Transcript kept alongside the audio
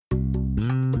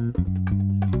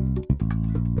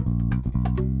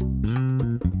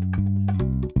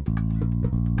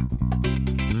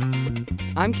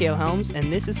I'm Cale Helms,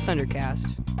 and this is Thundercast.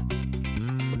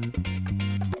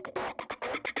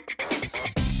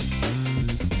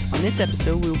 On this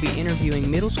episode, we will be interviewing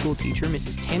middle school teacher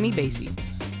Mrs. Tammy Basie.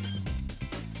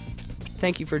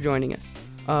 Thank you for joining us.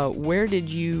 Where did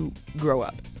you grow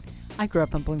up? I grew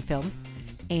up in Bloomfield,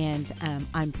 and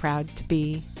I'm proud to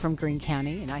be from Greene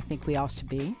County, and I think we all should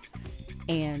be.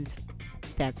 And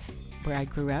that's where I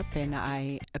grew up, and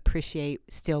I appreciate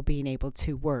still being able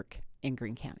to work in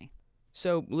Greene County.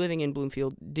 So, living in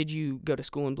Bloomfield, did you go to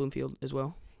school in Bloomfield as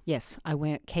well? Yes, I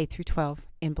went K through 12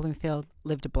 in Bloomfield,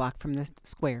 lived a block from the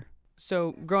square.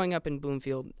 So, growing up in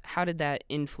Bloomfield, how did that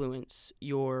influence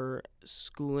your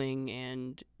schooling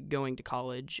and going to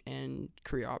college and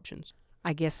career options?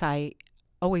 I guess I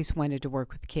always wanted to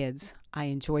work with kids. I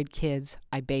enjoyed kids.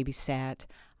 I babysat.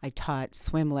 I taught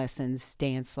swim lessons,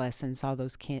 dance lessons, all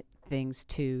those things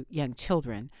to young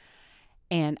children.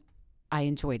 And I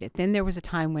enjoyed it. Then there was a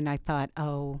time when I thought,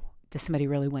 does somebody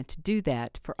really want to do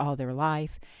that for all their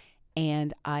life?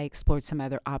 And I explored some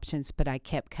other options, but I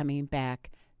kept coming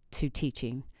back to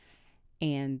teaching.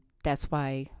 And that's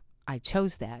why I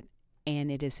chose that. And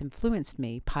it has influenced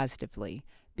me positively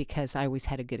because I always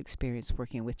had a good experience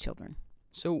working with children.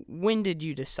 So when did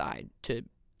you decide to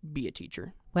be a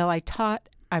teacher? Well, I took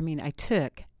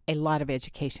a lot of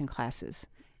education classes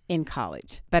in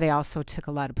college, but I also took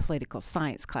a lot of political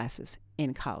science classes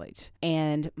in college.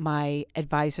 And my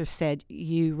advisor said,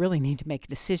 you really need to make a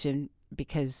decision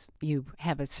because you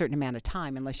have a certain amount of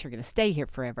time unless you're going to stay here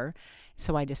forever.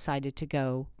 So I decided to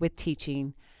go with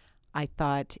teaching. I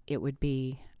thought it would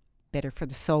be better for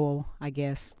the soul, I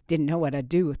guess. Didn't know what I'd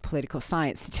do with political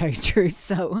science, to tell you the truth,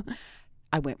 so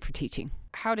I went for teaching.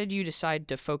 How did you decide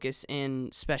to focus in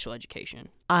special education?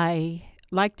 I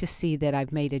like to see that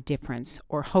I've made a difference,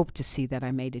 or hope to see that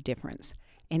I made a difference.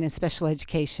 And in special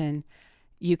education,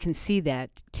 you can see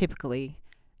that typically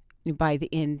by the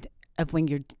end of when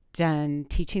you're done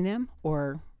teaching them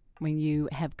or when you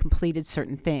have completed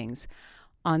certain things.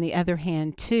 On the other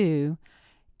hand, too,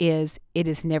 it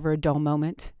is never a dull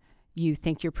moment. You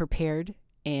think you're prepared,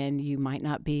 and you might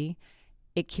not be.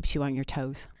 It keeps you on your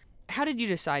toes. How did you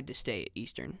decide to stay at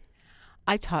Eastern?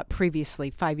 I taught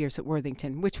previously 5 years at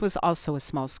Worthington, which was also a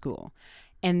small school.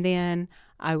 And then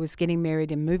I was getting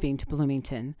married and moving to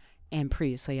Bloomington, and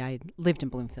previously I lived in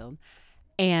Bloomfield.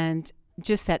 And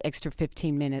just that extra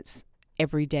 15 minutes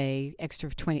every day, extra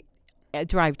 20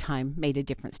 drive time made a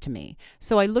difference to me.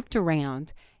 So I looked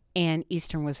around, and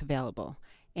Eastern was available.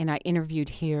 And I interviewed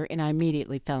here, and I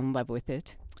immediately fell in love with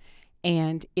it.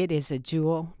 And it is a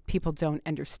jewel. People don't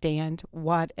understand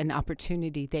what an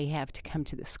opportunity they have to come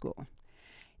to the school.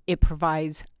 It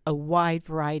provides a wide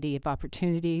variety of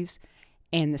opportunities,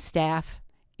 and the staff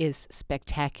is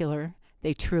spectacular.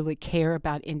 They truly care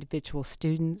about individual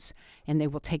students, and they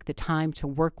will take the time to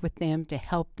work with them, to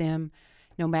help them,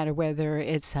 no matter whether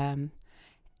it's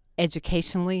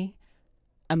educationally,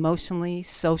 emotionally,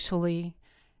 socially,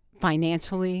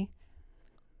 financially.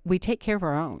 We take care of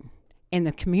our own, and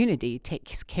the community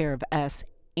takes care of us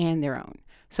and their own.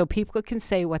 So people can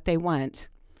say what they want,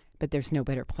 but there's no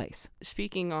better place.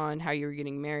 Speaking on how you were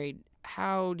getting married,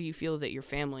 how do you feel that your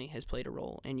family has played a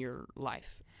role in your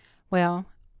life? Well,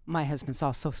 my husband's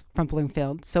also from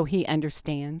Bloomfield, so he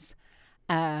understands.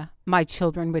 My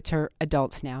children, which are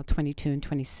adults now, 22 and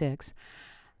 26,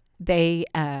 they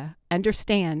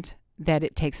understand that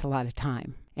it takes a lot of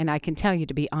time. And I can tell you,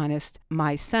 to be honest,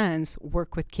 my sons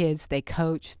work with kids. They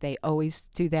coach. They always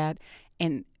do that.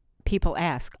 And people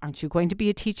ask, aren't you going to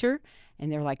be a teacher?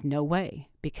 And they're like, no way,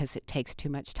 because it takes too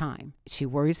much time. She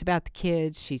worries about the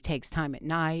kids. She takes time at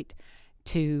night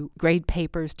to grade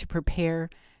papers, to prepare.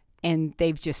 And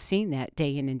they've just seen that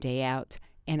day in and day out.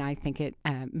 And I think it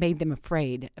made them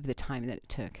afraid of the time that it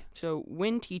took. So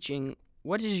when teaching,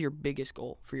 what is your biggest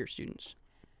goal for your students?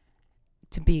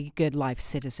 To be good life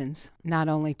citizens, not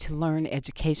only to learn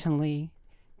educationally,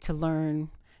 to learn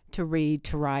to read,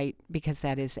 to write, because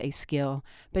that is a skill,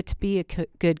 but to be a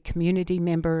good community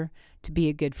member, to be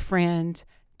a good friend,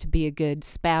 to be a good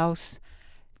spouse,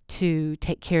 to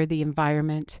take care of the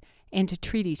environment, and to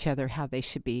treat each other how they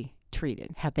should be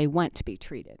treated, how they want to be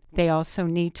treated. They also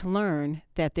need to learn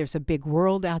that there's a big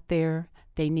world out there.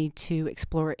 They need to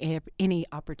explore any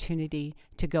opportunity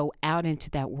to go out into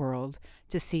that world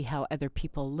to see how other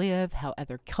people live, how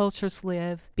other cultures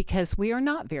live, because we are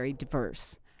not very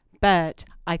diverse. But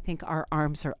I think our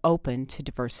arms are open to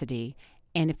diversity,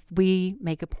 and if we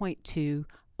make a point to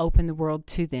open the world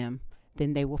to them,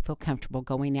 then they will feel comfortable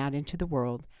going out into the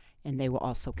world, and they will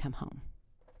also come home.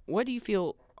 What do you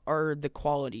feel are the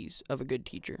qualities of a good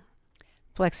teacher?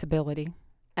 Flexibility,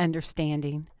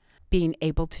 understanding, being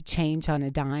able to change on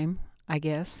a dime. I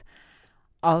guess.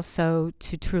 Also,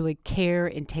 to truly care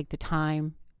and take the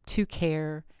time to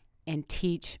care and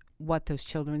teach what those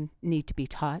children need to be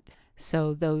taught.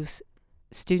 So those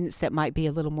students that might be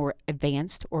a little more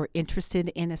advanced or interested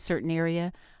in a certain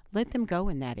area, let them go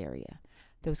in that area.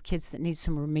 Those kids that need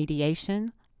some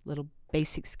remediation, little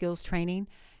basic skills training,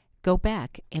 go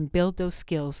back and build those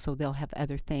skills so they'll have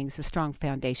other things, a strong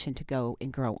foundation to go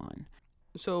and grow on.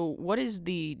 So what is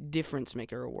the Difference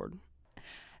Maker Award?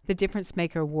 The Difference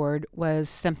Maker Award was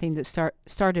something that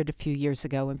started a few years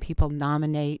ago, when people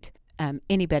nominate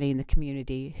anybody in the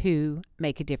community who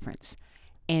make a difference.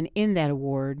 And in that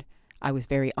award, I was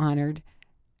very honored.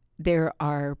 There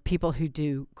are people who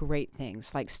do great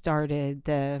things, like started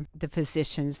the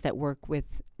physicians that work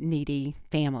with needy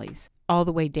families, all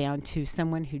the way down to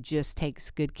someone who just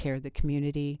takes good care of the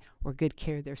community or good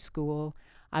care of their school.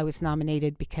 I was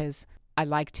nominated because I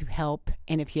like to help,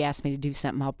 and if you ask me to do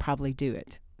something, I'll probably do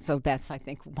it. So that's, I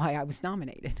think, why I was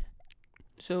nominated.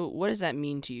 So what does that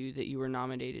mean to you that you were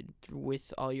nominated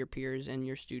with all your peers and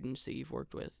your students that you've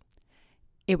worked with?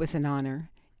 It was an honor,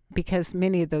 because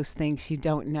many of those things you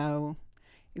don't know.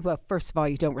 Well, first of all,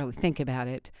 you don't really think about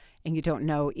it, and you don't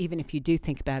know, even if you do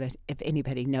think about it, if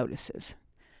anybody notices.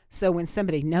 So when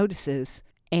somebody notices,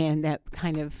 and that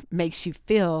kind of makes you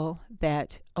feel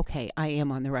that, okay, I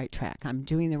am on the right track. I'm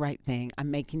doing the right thing.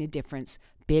 I'm making a difference,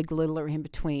 big, little, or in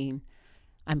between.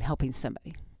 I'm helping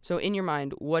somebody. So in your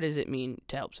mind, what does it mean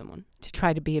to help someone? To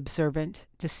try to be observant,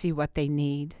 to see what they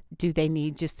need. Do they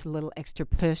need just a little extra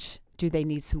push? Do they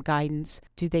need some guidance?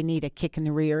 Do they need a kick in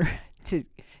the rear to,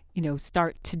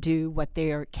 start to do what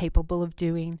they are capable of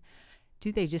doing?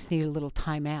 Do they just need a little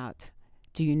time out?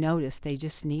 Do you notice they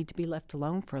just need to be left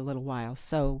alone for a little while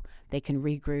so they can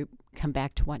regroup, come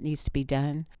back to what needs to be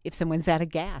done? If someone's out of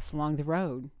gas along the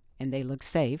road and they look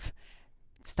safe,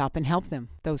 stop and help them.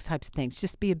 Those types of things.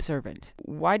 Just be observant.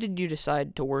 Why did you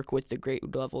decide to work with the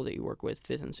grade level that you work with,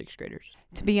 5th and 6th graders?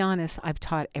 To be honest, I've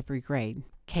taught every grade,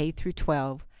 K through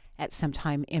 12, at some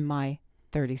time in my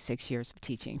 36 years of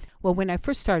teaching. Well, when I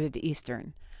first started at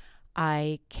Eastern,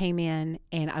 I came in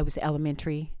and I was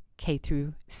elementary, K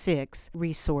through 6,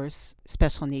 resource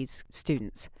special needs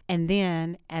students. And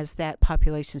then as that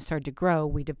population started to grow,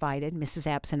 we divided, Mrs.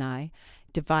 Apps and I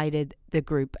divided the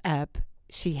group up.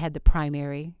 She had the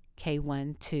primary,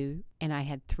 K1, 2, and I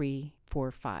had 3,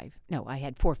 4, 5. No, I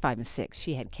had 4, 5, and 6.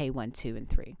 She had K1, 2, and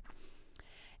 3.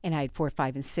 And I had 4,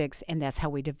 5, and 6, and that's how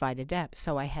we divided up.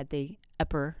 So I had the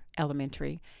upper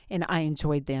elementary, and I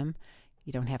enjoyed them.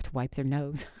 You don't have to wipe their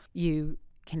nose. You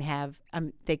can have,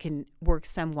 they can work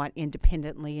somewhat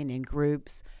independently and in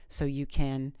groups, so you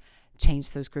can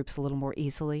change those groups a little more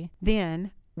easily.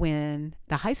 Then, when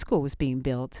the high school was being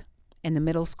built, and the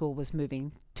middle school was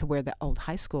moving to where the old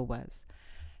high school was,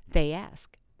 they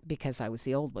asked, because I was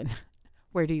the old one,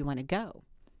 where do you want to go?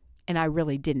 And I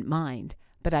really didn't mind,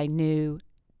 but I knew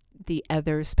the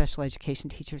other special education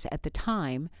teachers at the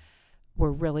time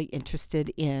were really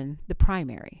interested in the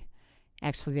primary.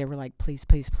 Actually, they were like, please,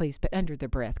 please, please, but under their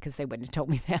breath, because they wouldn't have told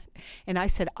me that. And I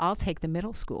said, I'll take the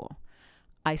middle school.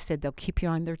 I said, they'll keep you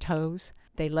on their toes.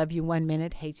 They love you 1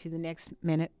 minute, hate you the next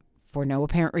minute for no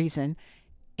apparent reason.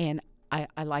 And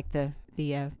I like the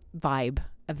vibe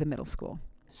of the middle school.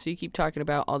 So you keep talking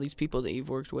about all these people that you've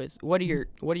worked with. What do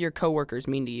your coworkers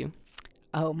mean to you?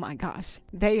 Oh my gosh,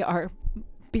 they are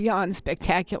beyond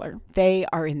spectacular. They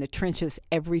are in the trenches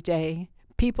every day.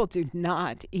 People do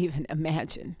not even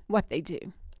imagine what they do.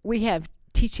 We have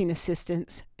teaching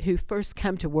assistants who first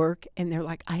come to work and they're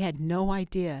like, I had no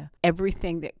idea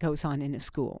everything that goes on in a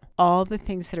school, all the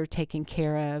things that are taken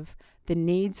care of, the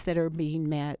needs that are being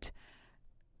met.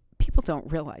 People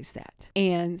don't realize that.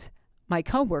 And my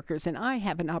coworkers and I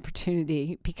have an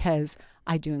opportunity, because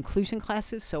I do inclusion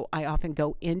classes, so I often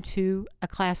go into a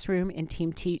classroom and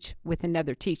team teach with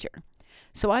another teacher.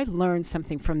 So I learn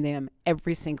something from them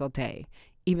every single day,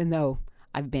 even though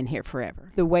I've been here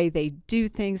forever. The way they do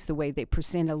things, the way they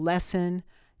present a lesson,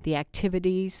 the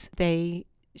activities they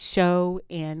show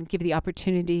and give the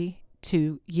opportunity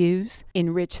to use,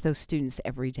 enrich those students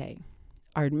every day.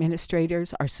 Our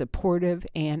administrators are supportive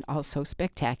and also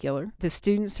spectacular. The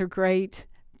students are great.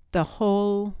 The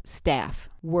whole staff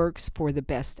works for the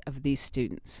best of these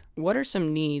students. What are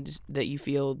some needs that you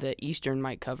feel that Eastern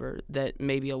might cover that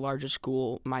maybe a larger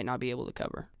school might not be able to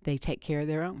cover? They take care of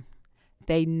their own.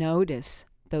 They notice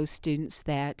those students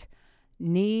that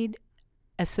need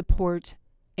a support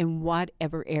in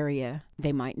whatever area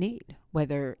they might need,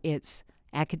 whether it's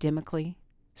academically,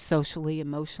 socially,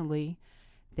 emotionally.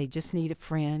 They just need a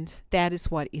friend. That is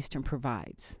what Eastern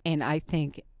provides. And I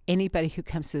think anybody who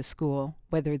comes to the school,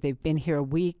 whether they've been here a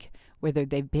week, whether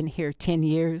they've been here 10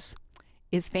 years,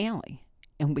 is family,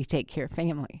 and we take care of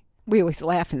family. We always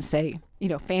laugh and say,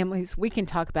 families, we can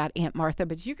talk about Aunt Martha,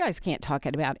 but you guys can't talk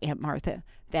about Aunt Martha.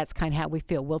 That's kind of how we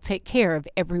feel. We'll take care of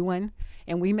everyone,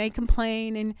 and we may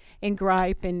complain and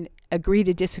gripe and agree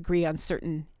to disagree on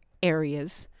certain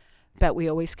areas, but we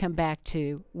always come back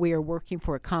to we are working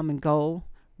for a common goal.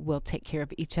 We'll take care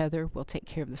of each other. We'll take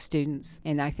care of the students,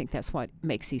 and I think that's what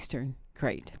makes Eastern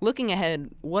great. Looking ahead,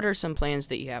 what are some plans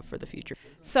that you have for the future?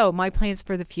 So my plans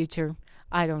for the future,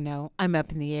 I don't know. I'm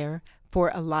up in the air for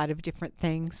a lot of different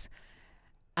things.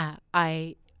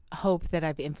 I hope that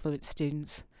I've influenced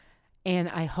students, and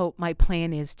I hope my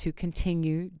plan is to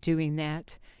continue doing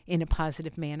that in a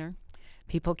positive manner.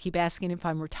 People keep asking if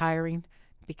I'm retiring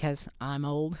because I'm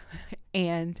old,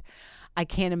 and I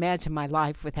can't imagine my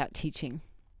life without teaching.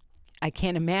 I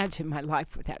can't imagine my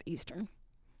life without Eastern.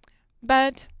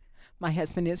 But my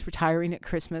husband is retiring at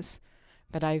Christmas,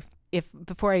 but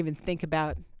before I even think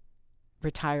about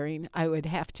retiring, I would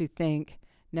have to think,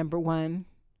 number one,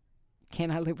 can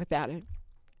I live without it?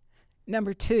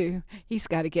 Number two, he's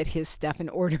got to get his stuff in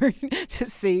order to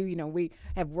see, we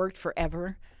have worked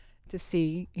forever to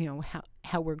see,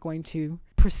 how we're going to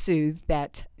pursue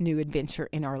that new adventure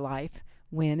in our life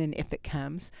when and if it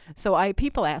comes. So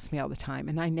people ask me all the time,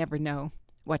 and I never know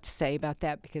what to say about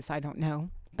that because I don't know.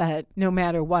 But no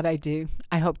matter what I do,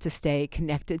 I hope to stay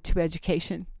connected to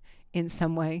education in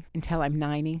some way until I'm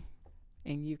 90.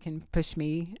 And you can push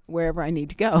me wherever I need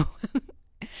to go.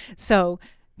 So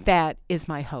that is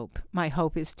my hope. My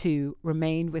hope is to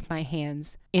remain with my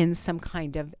hands in some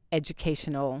kind of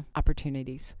educational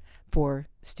opportunities for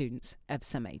students of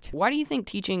some age. Why do you think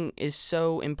teaching is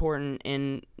so important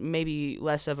in maybe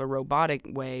less of a robotic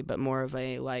way, but more of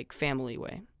a family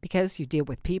way? Because you deal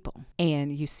with people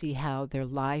and you see how their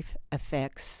life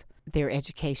affects their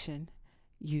education.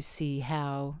 You see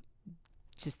how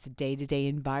just the day-to-day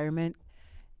environment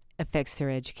affects their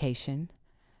education.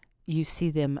 You see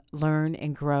them learn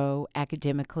and grow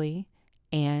academically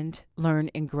and learn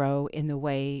and grow in the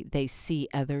way they see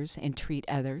others and treat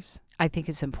others. I think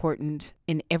it's important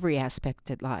in every aspect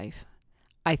of life.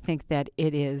 I think that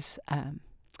it is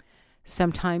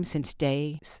sometimes in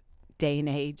today's day and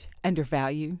age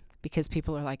undervalued because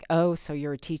people are like, oh, so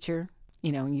you're a teacher?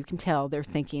 And you can tell they're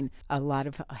thinking a lot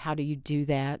of how do you do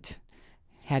that?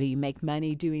 How do you make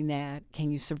money doing that?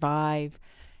 Can you survive?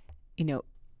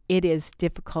 It is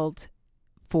difficult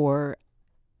for,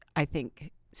 I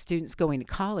think, students going to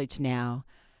college now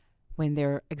when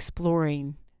they're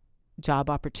exploring job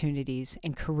opportunities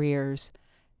and careers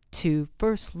to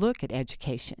first look at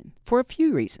education for a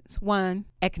few reasons. One,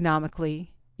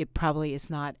 economically, it probably is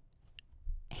not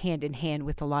hand in hand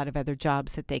with a lot of other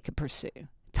jobs that they could pursue.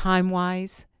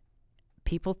 Time-wise,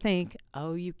 people think,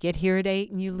 oh, you get here at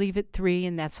 8 and you leave at 3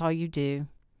 and that's all you do.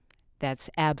 That's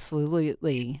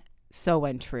absolutely so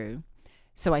untrue.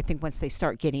 So I think once they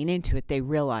start getting into it, they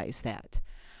realize that.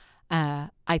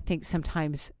 I think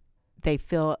sometimes they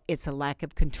feel it's a lack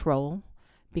of control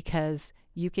because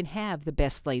you can have the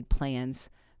best laid plans,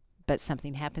 but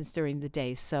something happens during the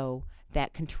day. So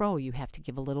that control, you have to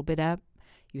give a little bit up.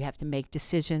 You have to make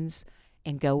decisions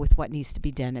and go with what needs to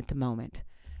be done at the moment.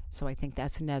 So I think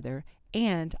that's another.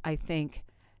 And I think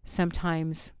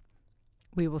sometimes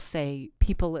we will say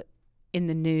people in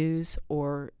the news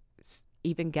or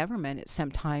even government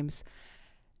sometimes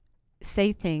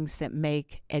say things that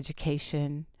make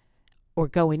education or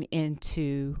going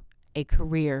into a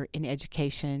career in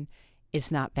education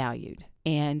is not valued.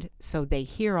 And so they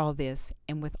hear all this,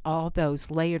 and with all those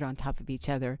layered on top of each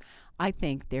other, I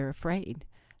think they're afraid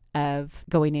of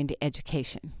going into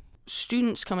education.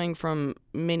 Students coming from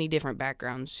many different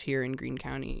backgrounds here in Greene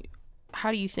County, how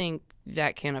do you think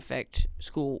that can affect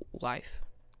school life?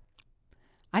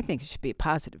 I think it should be a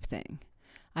positive thing.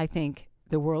 I think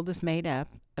the world is made up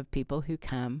of people who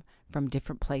come from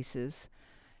different places,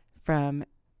 from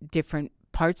different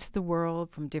parts of the world,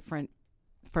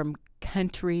 from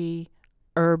country,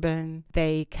 urban.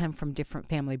 They come from different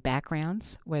family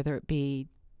backgrounds, whether it be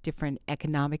different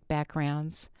economic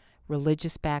backgrounds,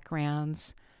 religious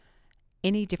backgrounds,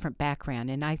 any different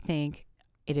background. And I think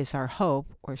it is our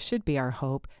hope, or should be our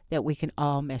hope, that we can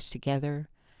all mesh together.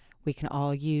 We can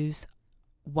all use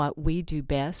what we do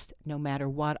best, no matter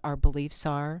what our beliefs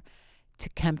are, to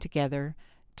come together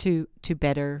to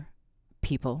better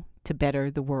people, to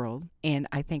better the world. And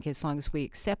I think as long as we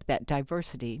accept that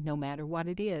diversity, no matter what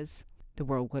it is, the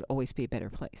world would always be a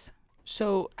better place.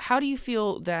 So how do you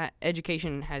feel that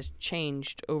education has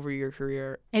changed over your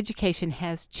career? Education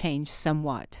has changed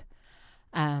somewhat.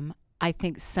 I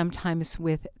think sometimes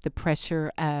with the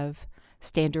pressure of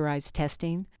standardized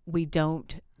testing, we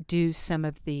don't do some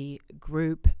of the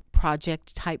group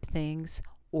project type things,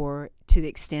 or to the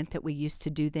extent that we used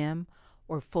to do them,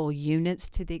 or full units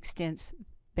to the extent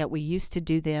that we used to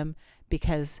do them,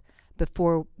 because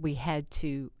before we had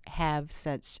to have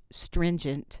such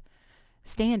stringent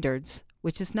standards,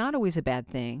 which is not always a bad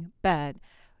thing, but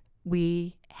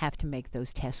we have to make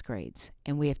those test grades,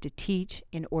 and we have to teach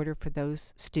in order for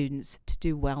those students to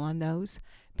do well on those,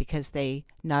 because they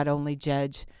not only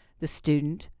judge the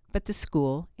student, but the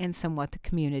school and somewhat the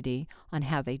community on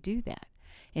how they do that.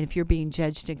 And if you're being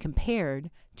judged and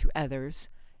compared to others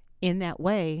in that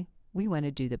way, we want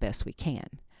to do the best we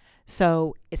can.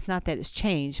 So it's not that it's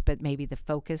changed, but maybe the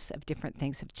focus of different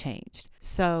things have changed.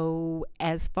 So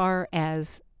as far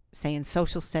as, say, in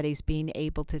social studies, being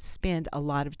able to spend a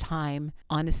lot of time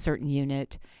on a certain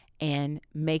unit and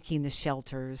making the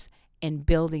shelters and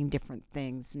building different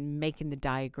things and making the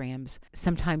diagrams,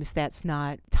 sometimes that's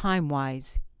not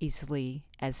time-wise easily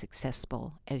as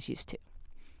accessible as used to.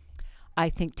 I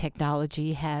think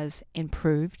technology has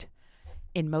improved,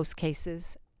 in most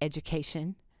cases,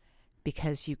 education,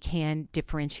 because you can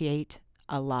differentiate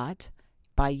a lot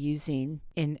by using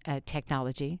in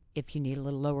technology. If you need a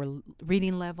little lower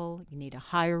reading level, you need a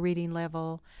higher reading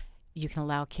level, you can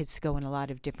allow kids to go in a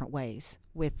lot of different ways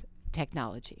with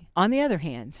technology. On the other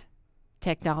hand,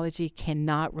 technology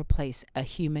cannot replace a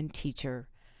human teacher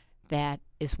that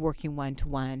is working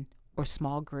one-to-one or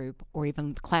small group or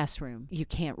even classroom. You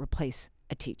can't replace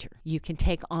a teacher. You can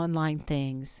take online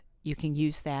things, you can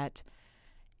use that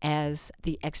as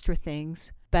the extra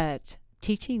things, but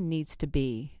teaching needs to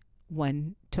be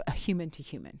a human to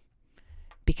human,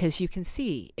 because you can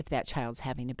see if that child's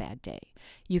having a bad day.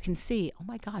 You can see, oh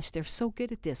my gosh, they're so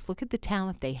good at this. Look at the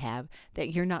talent they have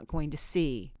that you're not going to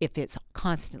see if it's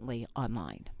constantly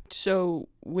online. So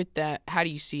with that, how do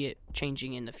you see it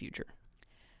changing in the future?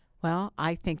 Well,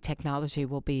 I think technology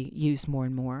will be used more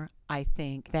and more. I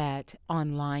think that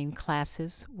online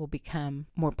classes will become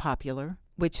more popular,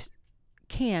 which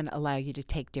can allow you to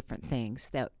take different things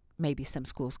that maybe some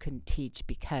schools couldn't teach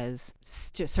because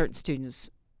certain students,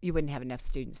 you wouldn't have enough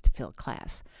students to fill a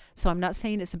class. So I'm not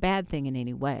saying it's a bad thing in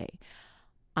any way.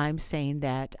 I'm saying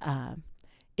that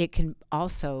it can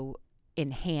also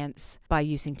enhance by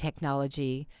using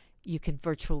technology. You could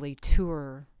virtually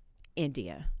tour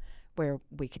India, where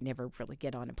we could never really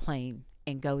get on a plane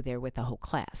and go there with a whole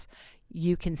class.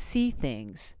 You can see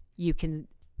things. You can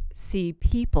see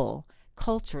people,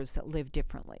 cultures that live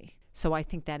differently. So I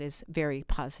think that is very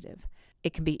positive.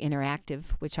 It can be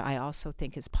interactive, which I also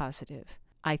think is positive.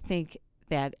 I think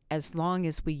that as long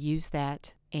as we use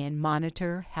that and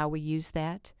monitor how we use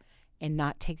that and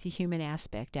not take the human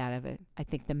aspect out of it, I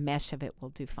think the mesh of it will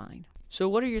do fine. So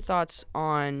what are your thoughts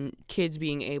on kids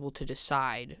being able to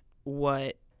decide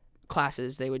what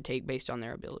classes they would take based on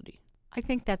their ability? I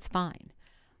think that's fine.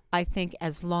 I think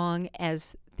as long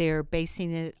as they're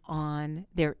basing it on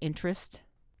their interest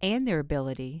and their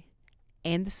ability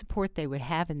and the support they would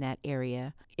have in that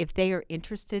area, if they are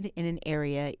interested in an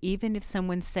area, even if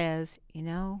someone says,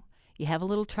 you have a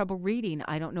little trouble reading,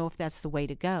 I don't know if that's the way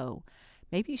to go,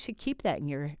 maybe you should keep that in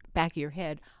your back of your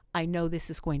head. I know this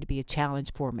is going to be a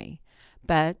challenge for me,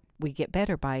 but we get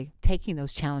better by taking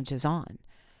those challenges on.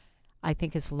 I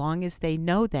think as long as they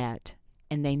know that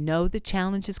and they know the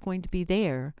challenge is going to be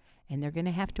there and they're going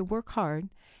to have to work hard,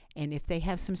 and if they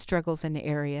have some struggles in the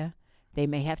area, they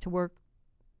may have to work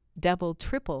double,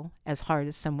 triple as hard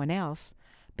as someone else.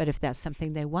 But if that's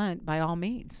something they want, by all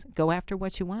means, go after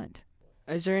what you want.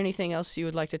 Is there anything else you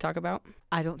would like to talk about?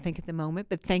 I don't think at the moment,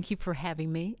 but thank you for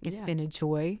having me. It's been a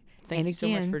joy. Thank you so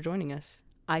much for joining us.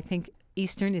 I think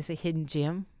Eastern is a hidden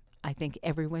gem. I think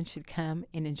everyone should come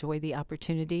and enjoy the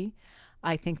opportunity.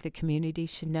 I think the community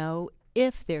should know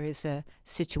if there is a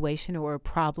situation or a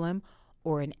problem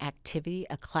or an activity,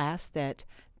 a class that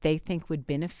they think would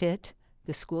benefit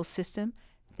the school system,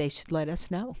 they should let us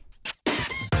know.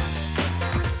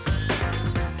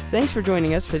 Thanks for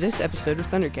joining us for this episode of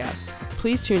Thundercast.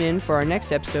 Please tune in for our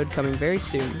next episode coming very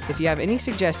soon. If you have any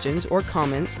suggestions or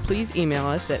comments, please email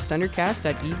us at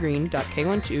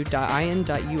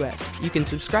thundercast@egreen.k12.in.us. You can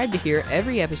subscribe to hear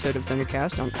every episode of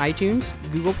Thundercast on iTunes,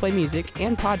 Google Play Music,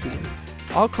 and Podbean.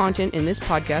 All content in this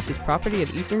podcast is property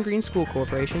of Eastern Green School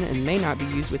Corporation and may not be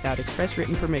used without express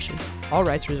written permission. All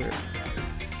rights reserved.